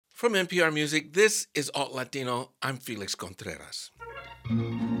From NPR Music, this is Alt Latino. I'm Felix Contreras.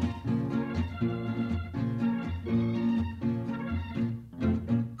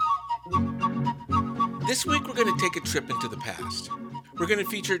 This week, we're going to take a trip into the past. We're going to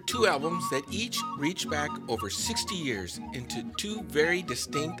feature two albums that each reach back over 60 years into two very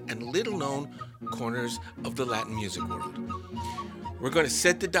distinct and little known corners of the Latin music world. We're going to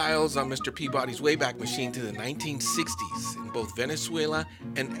set the dials on Mr. Peabody's Wayback Machine to the 1960s in both Venezuela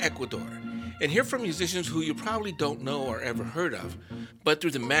and Ecuador, and hear from musicians who you probably don't know or ever heard of, but through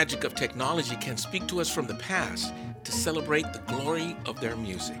the magic of technology can speak to us from the past to celebrate the glory of their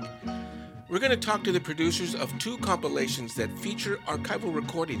music. We're going to talk to the producers of two compilations that feature archival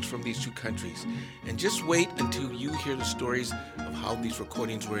recordings from these two countries, and just wait until you hear the stories of how these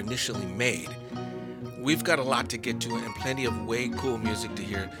recordings were initially made. We've got a lot to get to and plenty of way cool music to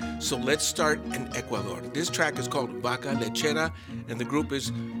hear, so let's start in Ecuador. This track is called Vaca Lechera, and the group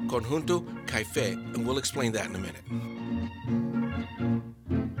is Conjunto Caife, and we'll explain that in a minute.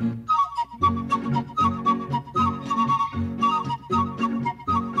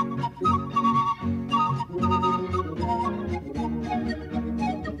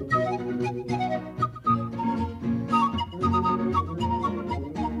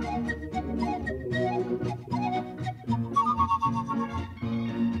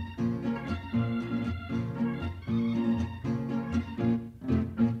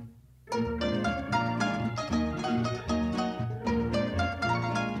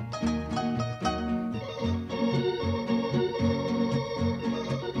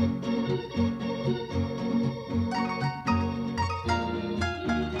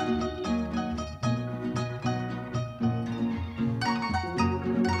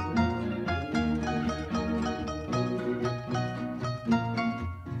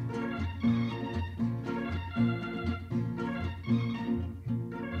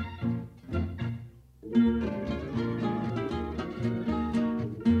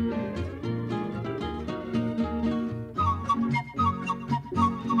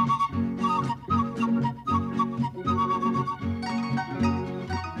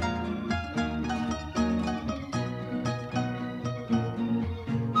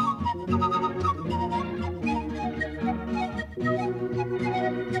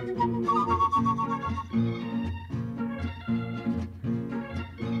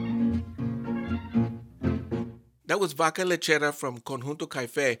 That was Vaca Lechera from Conjunto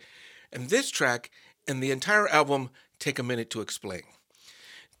Caife, and this track and the entire album take a minute to explain.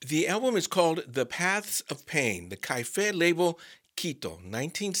 The album is called The Paths of Pain, the Caife label, Quito,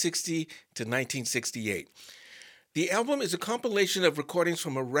 1960 to 1968. The album is a compilation of recordings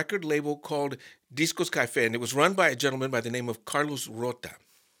from a record label called Discos Caife, and it was run by a gentleman by the name of Carlos Rota.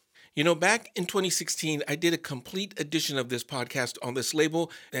 You know, back in 2016, I did a complete edition of this podcast on this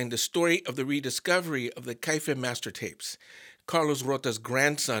label and the story of the rediscovery of the Caife master tapes. Carlos Rota's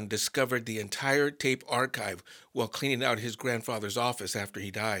grandson discovered the entire tape archive while cleaning out his grandfather's office after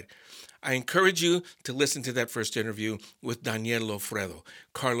he died. I encourage you to listen to that first interview with Daniel Lofredo,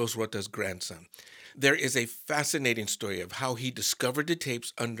 Carlos Rota's grandson. There is a fascinating story of how he discovered the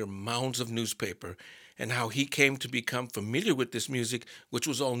tapes under mounds of newspaper and how he came to become familiar with this music, which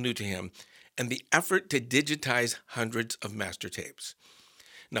was all new to him, and the effort to digitize hundreds of master tapes.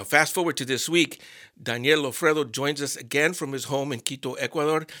 Now, fast forward to this week, Daniel Lofredo joins us again from his home in Quito,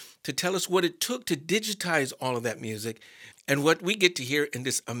 Ecuador, to tell us what it took to digitize all of that music and what we get to hear in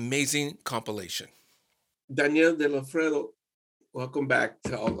this amazing compilation. Daniel de Lofredo, welcome back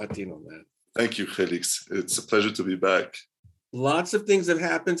to Alt Latino, man. Thank you, Felix. It's a pleasure to be back. Lots of things have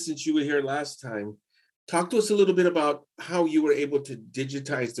happened since you were here last time. Talk to us a little bit about how you were able to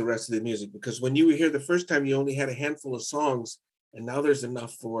digitize the rest of the music, because when you were here the first time, you only had a handful of songs, and now there's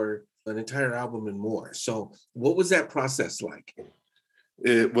enough for an entire album and more. So what was that process like?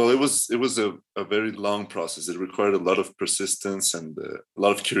 It was a very long process. It required a lot of persistence and a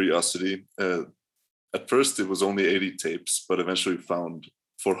lot of curiosity. At first, it was only 80 tapes, but eventually we found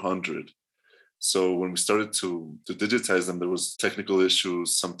 400. So when we started to digitize them, there was technical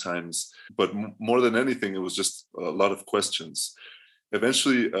issues sometimes, but more than anything, it was just a lot of questions.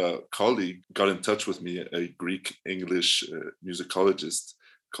 Eventually, a colleague got in touch with me, a Greek-English musicologist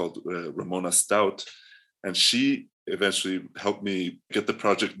called Ramona Stout, and she eventually helped me get the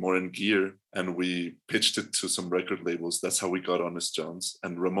project more in gear, and we pitched it to some record labels. That's how we got Honest Jon's.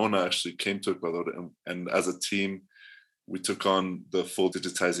 And Ramona actually came to Ecuador, and as a team, we took on the full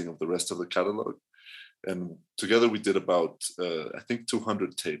digitizing of the rest of the catalog. And together we did about, I think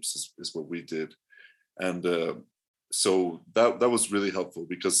 200 tapes is what we did. And so that was really helpful,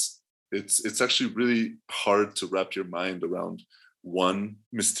 because it's actually really hard to wrap your mind around one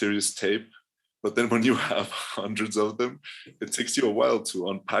mysterious tape. But then when you have hundreds of them, it takes you a while to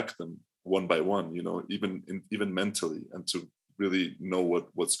unpack them one by one, even mentally, and to really know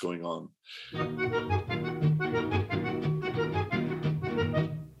what's going on.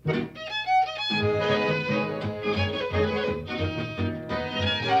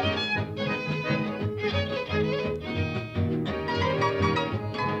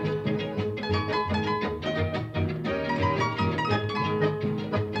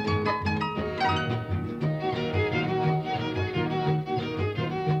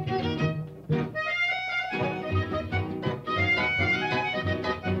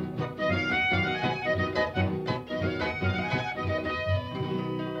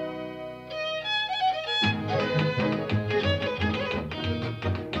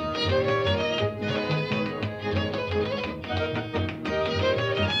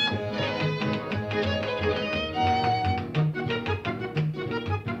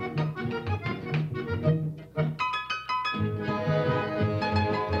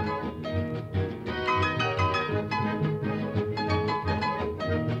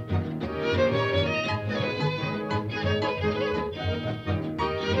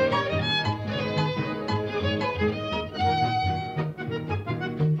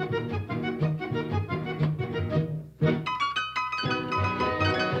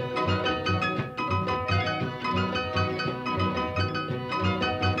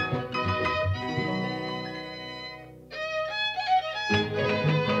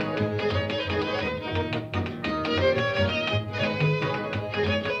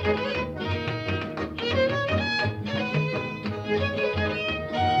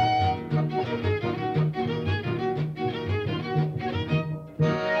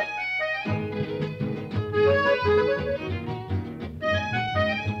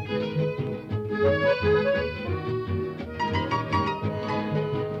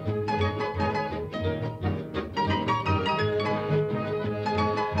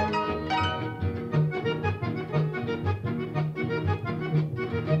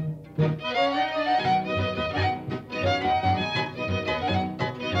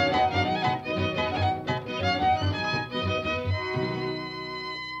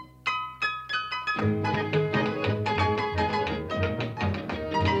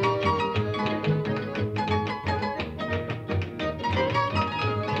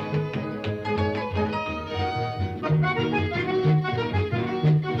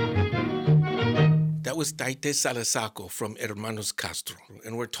 That was Taite Salasaco from Hermanos Castro.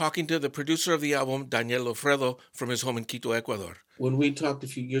 And we're talking to the producer of the album, Daniel Lofredo, from his home in Quito, Ecuador. When we talked a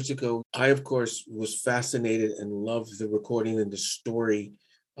few years ago, I, of course, was fascinated and loved the recording and the story.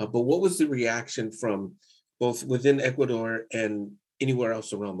 But what was the reaction from both within Ecuador and anywhere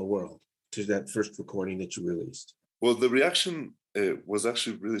else around the world to that first recording that you released? Well, the reaction was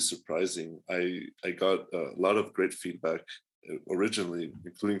actually really surprising. I got a lot of great feedback originally,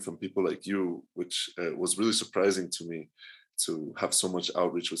 including from people like you, which was really surprising to me, to have so much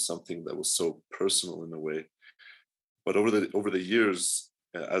outreach with something that was so personal in a way. But over the years,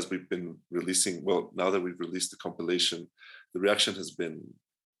 as we've been releasing, well, now that we've released the compilation, the reaction has been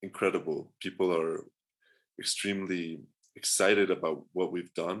incredible. People are extremely excited about what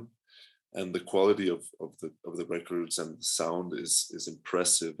we've done, and the quality of the records and the sound is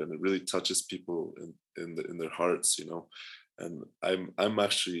impressive, and it really touches people in their hearts, And I'm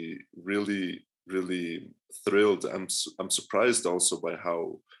actually really thrilled. I'm surprised also by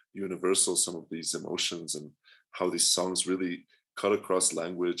how universal some of these emotions and how these songs really cut across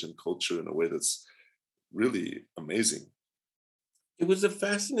language and culture in a way that's really amazing. It was a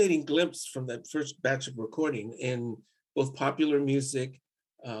fascinating glimpse from that first batch of recording in both popular music,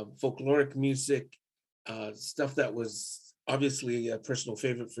 folkloric music, stuff that was obviously a personal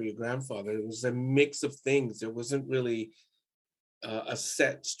favorite for your grandfather. It was a mix of things. There wasn't really a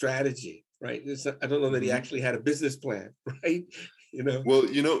set strategy, right? I don't know that he actually had a business plan, right? Well,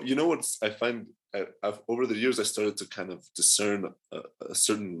 what I find, over the years I started to kind of discern a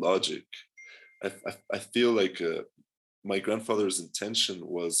certain logic. I feel like my grandfather's intention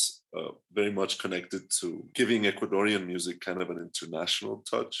was very much connected to giving Ecuadorian music kind of an international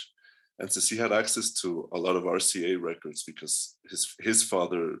touch. And since he had access to a lot of RCA records because his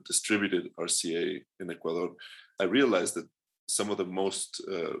father distributed RCA in Ecuador, I realized that some of the most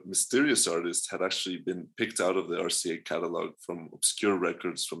mysterious artists had actually been picked out of the RCA catalog from obscure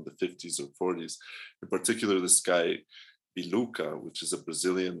records from the 50s or 40s. In particular, this guy, Biluca, which is a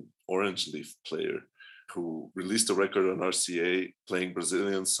Brazilian orange leaf player, who released a record on RCA playing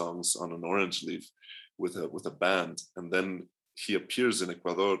Brazilian songs on an orange leaf with a band. And then he appears in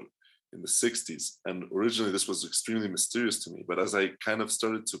Ecuador in the 60s. And originally, this was extremely mysterious to me. But as I kind of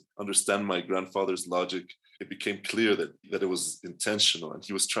started to understand my grandfather's logic, it became clear that it was intentional. And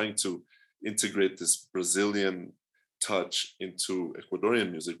he was trying to integrate this Brazilian touch into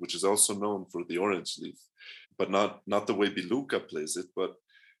Ecuadorian music, which is also known for the orange leaf, but not the way Biluca plays it. But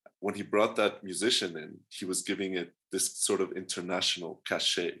when he brought that musician in, he was giving it this sort of international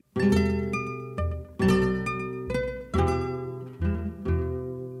cachet.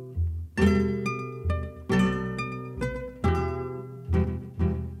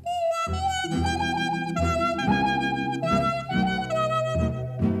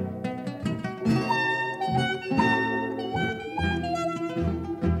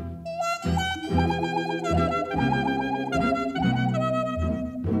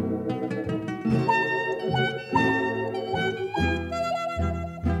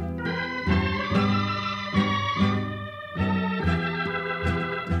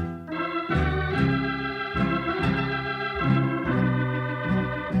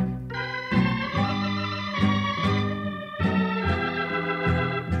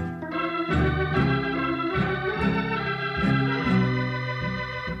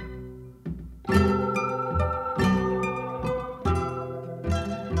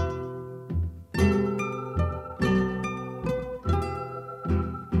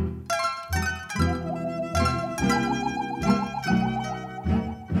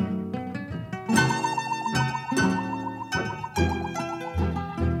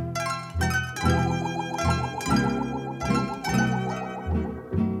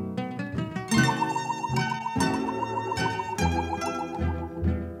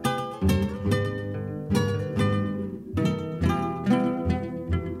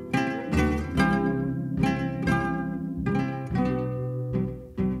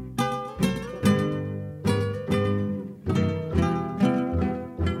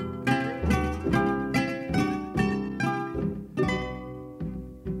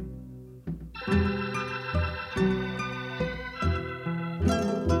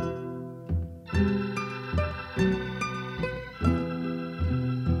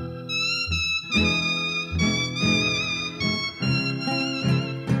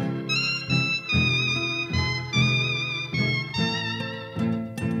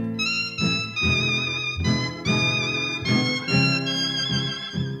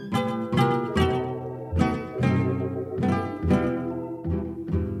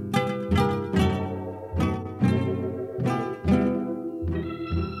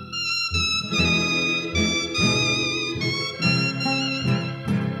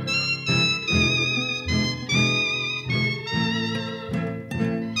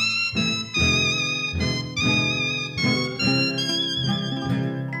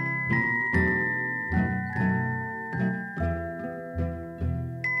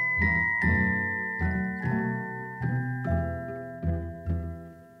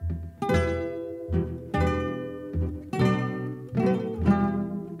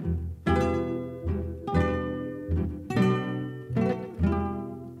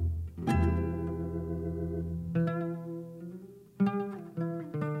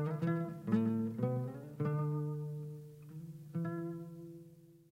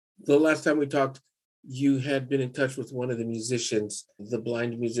 The last time we talked, you had been in touch with one of the musicians, the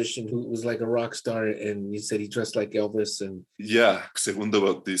blind musician who was like a rock star, and you said he dressed like Elvis. And Yeah, Segundo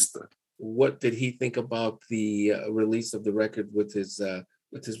Bautista. what did he think about the release of the record with his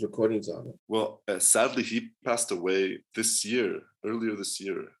recordings on it? Well, sadly, he passed away earlier this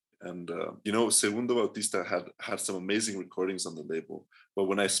year. And, Segundo Bautista had some amazing recordings on the label. But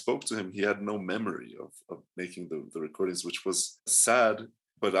when I spoke to him, he had no memory of making the recordings, which was sad.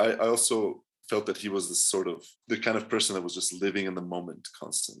 But I also felt that he was the kind of person that was just living in the moment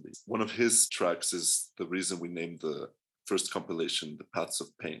constantly. One of his tracks is the reason we named the first compilation The Paths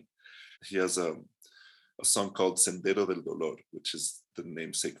of Pain. He has a song called Sendero del Dolor, which is the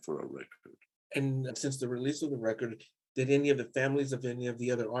namesake for our record. And since the release of the record, did any of the families of any of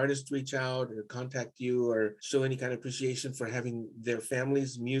the other artists reach out or contact you or show any kind of appreciation for having their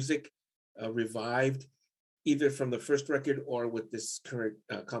family's music revived, either from the first record or with this current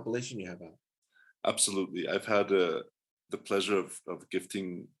compilation you have out? Absolutely. I've had the pleasure of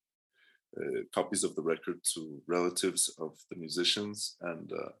gifting copies of the record to relatives of the musicians,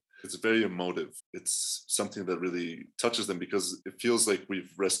 and it's very emotive. It's something that really touches them because it feels like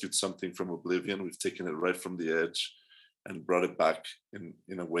we've rescued something from oblivion. We've taken it right from the edge and brought it back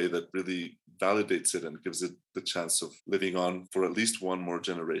in a way that really validates it and gives it the chance of living on for at least one more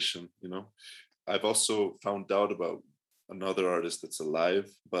generation, I've also found out about another artist that's alive,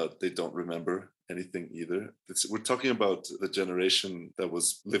 but they don't remember anything either. We're talking about the generation that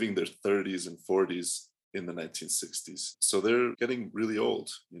was living their 30s and 40s in the 1960s. So they're getting really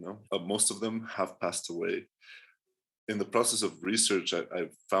old, you know. Most of them have passed away. In the process of research, I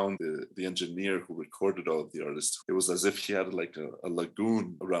found the engineer who recorded all of the artists. It was as if he had like a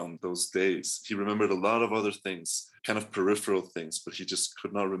lagoon around those days. He remembered a lot of other things, kind of peripheral things, but he just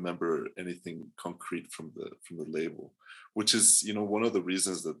could not remember anything concrete from the label. Which is, you know, one of the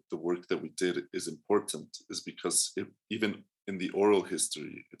reasons that the work that we did is important, is because even in the oral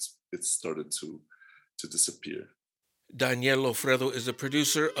history, it's started to disappear. Daniel Lofredo is the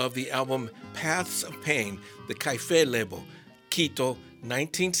producer of the album Paths of Pain, the Caife label, Quito,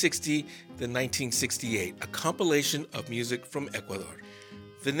 1960 to 1968, a compilation of music from Ecuador.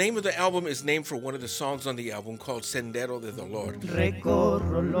 The name of the album is named for one of the songs on the album called Sendero de Dolor.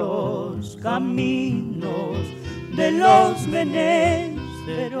 Recorro los caminos de los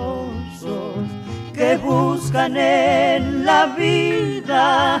menesterosos que buscan en la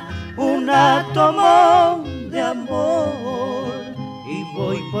vida un átomo de amor, y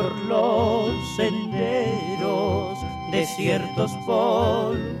voy por los senderos desiertos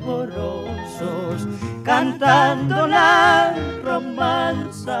polvorosos cantando la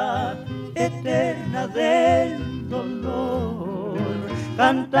romanza eterna del dolor,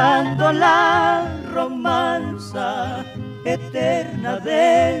 cantando la romanza eterna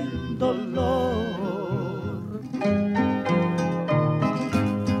del dolor.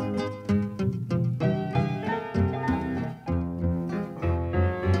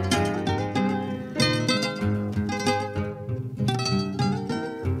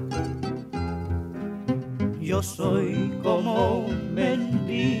 Yo soy como un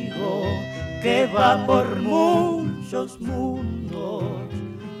mendigo que va por muchos mundos,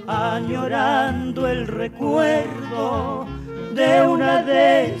 añorando el recuerdo de una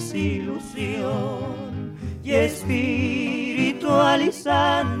desilusión y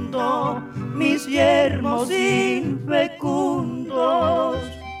espiritualizando mis yermos infecundos,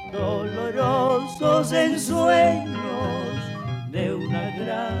 dolorosos ensueños de una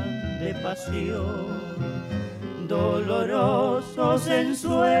grande pasión. Dolorosos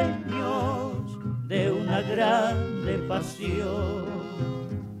ensueños de una grande pasión.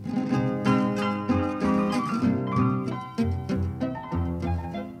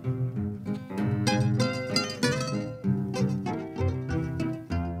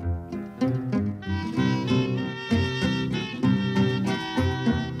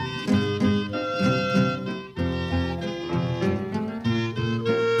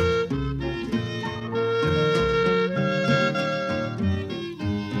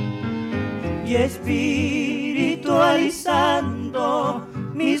 Y espiritualizando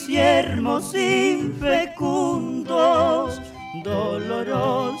mis yermos infecundos,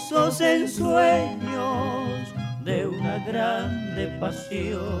 dolorosos ensueños de una grande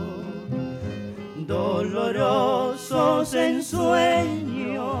pasión, dolorosos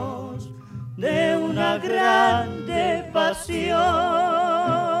ensueños de una grande pasión.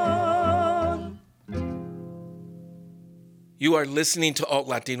 You are listening to Alt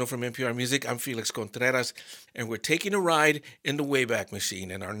Latino from NPR Music. I'm Felix Contreras, and we're taking a ride in the Wayback Machine.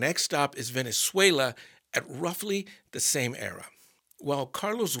 And our next stop is Venezuela at roughly the same era. While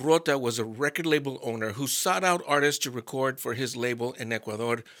Carlos Rota was a record label owner who sought out artists to record for his label in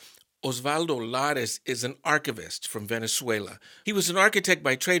Ecuador, Osvaldo Lares is an archivist from Venezuela. He was an architect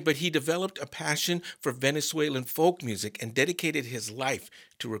by trade, but he developed a passion for Venezuelan folk music and dedicated his life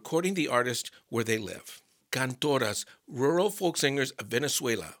to recording the artists where they live. Cantoras, Rural Folk Singers of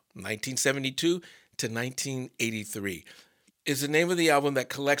Venezuela, 1972 to 1983, is the name of the album that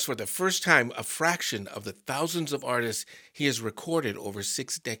collects for the first time a fraction of the thousands of artists he has recorded over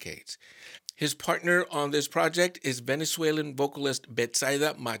 6 decades. His partner on this project is Venezuelan vocalist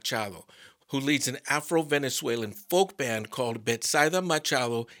Betsaida Machado, who leads an Afro-Venezuelan folk band called Betsaida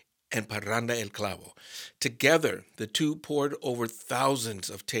Machado and Parranda El Clavo. Together, the two poured over thousands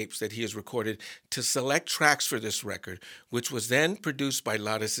of tapes that he has recorded to select tracks for this record, which was then produced by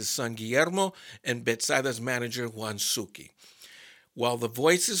Lares' son Guillermo and Betsaida's manager Juan Suki. While the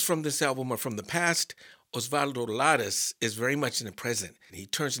voices from this album are from the past, Osvaldo Lares is very much in the present. He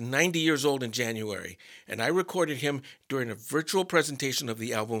turns 90 years old in January, and I recorded him during a virtual presentation of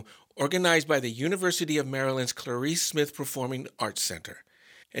the album organized by the University of Maryland's Clarice Smith Performing Arts Center.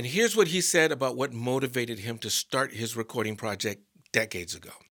 And here's what he said about what motivated him to start his recording project decades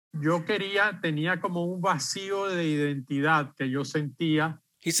ago. Tenía como un vacío de identidad que yo sentía.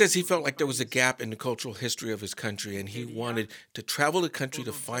 He says he felt like there was a gap in the cultural history of his country, and he wanted to travel the country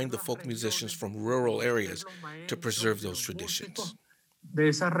to find the folk musicians from rural areas to preserve those traditions. De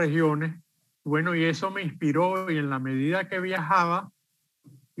esas regiones Bueno, y eso me inspiró y en la medida que viajaba,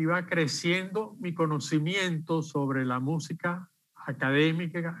 iba creciendo mi conocimiento sobre la música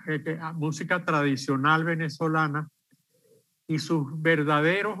académica, música tradicional venezolana y sus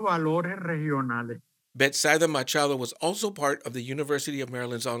verdaderos valores regionales. Betsaida Machado was also part of the University of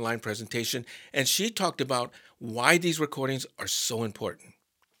Maryland's online presentation, and she talked about why these recordings are so important.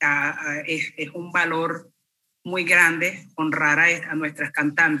 Es un valor muy grande honrar a nuestras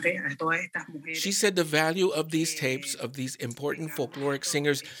cantantes, a todas estas mujeres. She said the value of these tapes of these important folkloric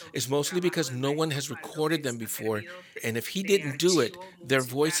singers is mostly because no one has recorded them before, and if he didn't do it, their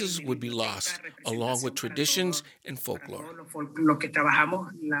voices would be lost, along with traditions and folklore. Los que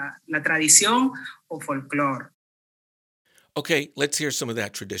trabajamos la tradición o folclore. Okay, let's hear some of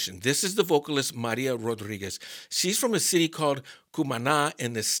that tradition. This is the vocalist Maria Rodriguez. She's from a city called Cumaná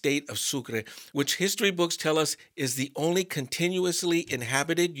in the state of Sucre, which history books tell us is the only continuously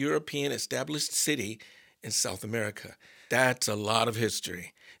inhabited European established city in South America. That's a lot of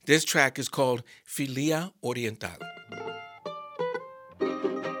history. This track is called Filia Oriental.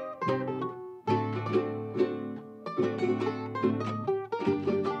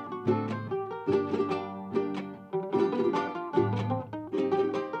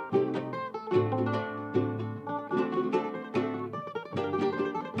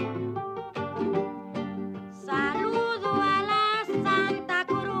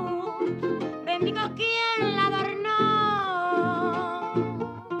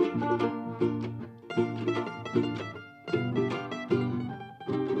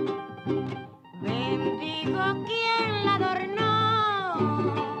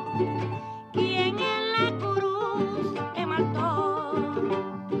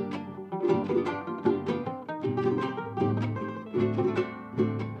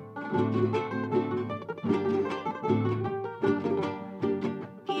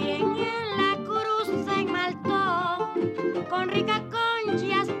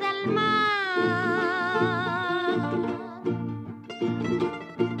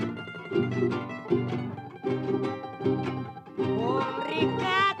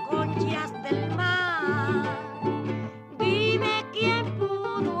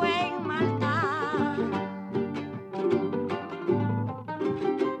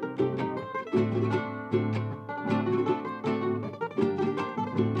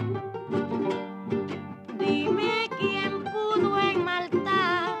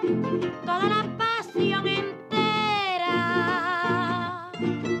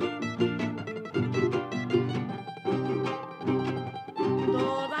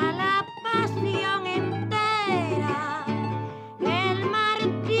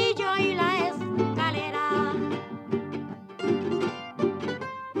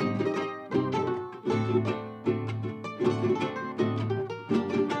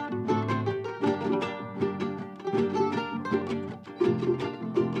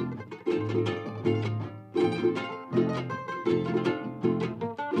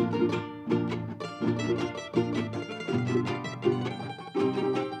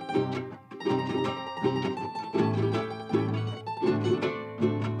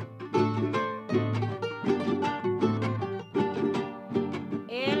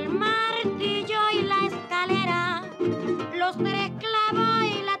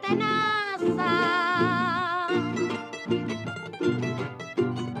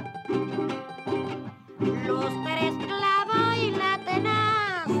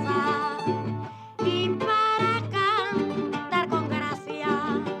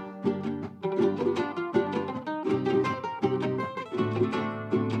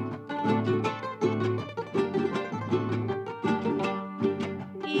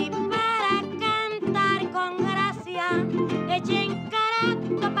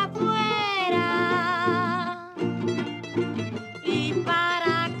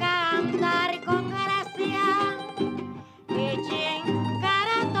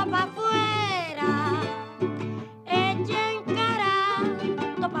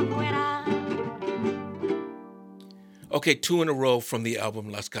 Okay, two in a row from the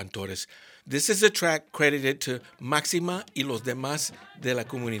album Las Cantores. This is a track credited to Máxima y los demás de la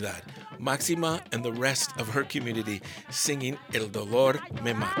comunidad. Máxima and the rest of her community singing El dolor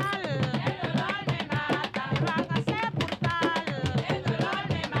me mata.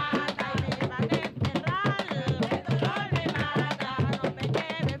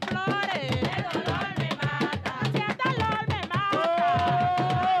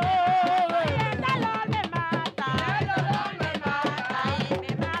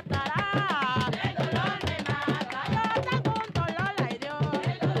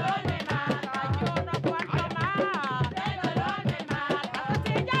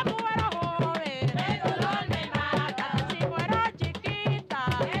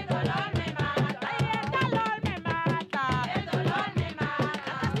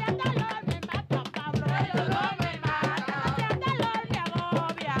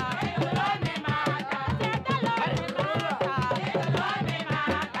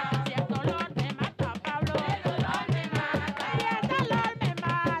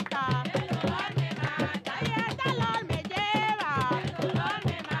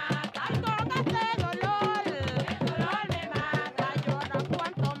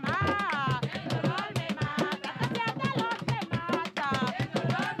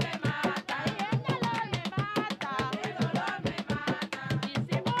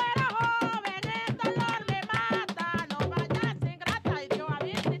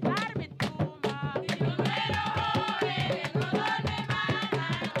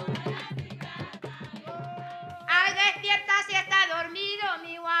 despierta si está dormido,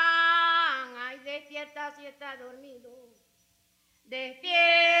 mi Juan. Ay, despierta si está dormido.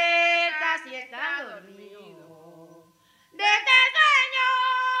 Despierta si está dormido. Desde sueño.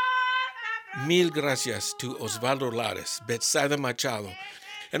 Mil gracias to Osvaldo Lares, Betsaida Machado,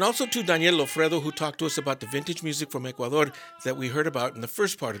 and also to Daniel Lofredo, who talked to us about the vintage music from Ecuador that we heard about in the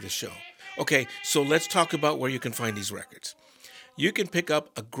first part of the show. Okay, so let's talk about where you can find these records. You can pick up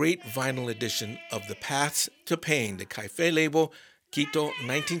a great vinyl edition of The Paths to Pain, the Caife label, Quito,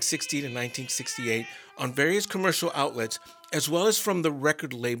 1960 to 1968, on various commercial outlets, as well as from the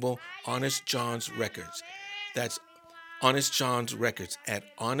record label Honest John's Records. That's Honest John's Records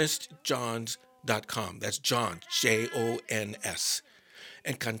at honestjohns.com. That's John, Jons.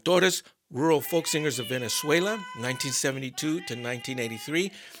 And Cantores, Rural Folk Singers of Venezuela, 1972 to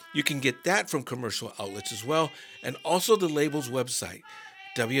 1983. You can get that from commercial outlets as well, and also the label's website,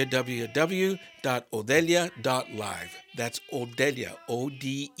 www.odelia.live. That's Odelia,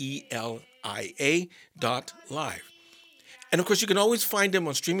 Odelia.live. And of course, you can always find them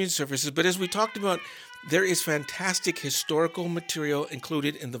on streaming services, but as we talked about, there is fantastic historical material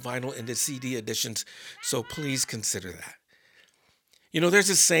included in the vinyl and the CD editions, so please consider that. You know, there's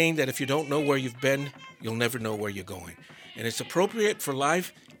a saying that if you don't know where you've been, you'll never know where you're going. And it's appropriate for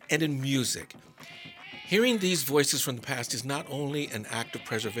life and in music. Hearing these voices from the past is not only an act of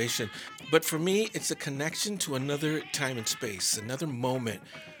preservation, but for me, it's a connection to another time and space, another moment,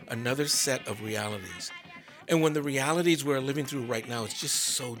 another set of realities. And when the realities we're living through right now is just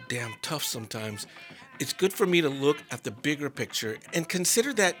so damn tough sometimes, it's good for me to look at the bigger picture and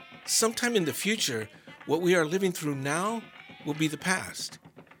consider that sometime in the future, what we are living through now will be the past.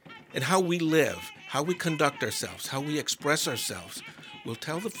 And how we live, how we conduct ourselves, how we express ourselves will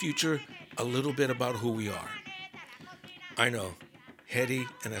tell the future a little bit about who we are. I know, heady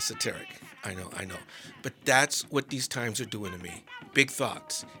and esoteric. I know. But that's what these times are doing to me. Big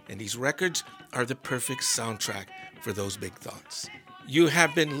thoughts. And these records are the perfect soundtrack for those big thoughts. You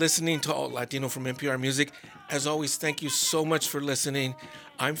have been listening to Alt Latino from NPR Music. As always, thank you so much for listening.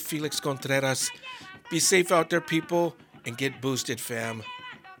 I'm Felix Contreras. Be safe out there, people, and get boosted, fam.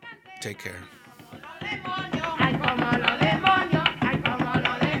 Take care.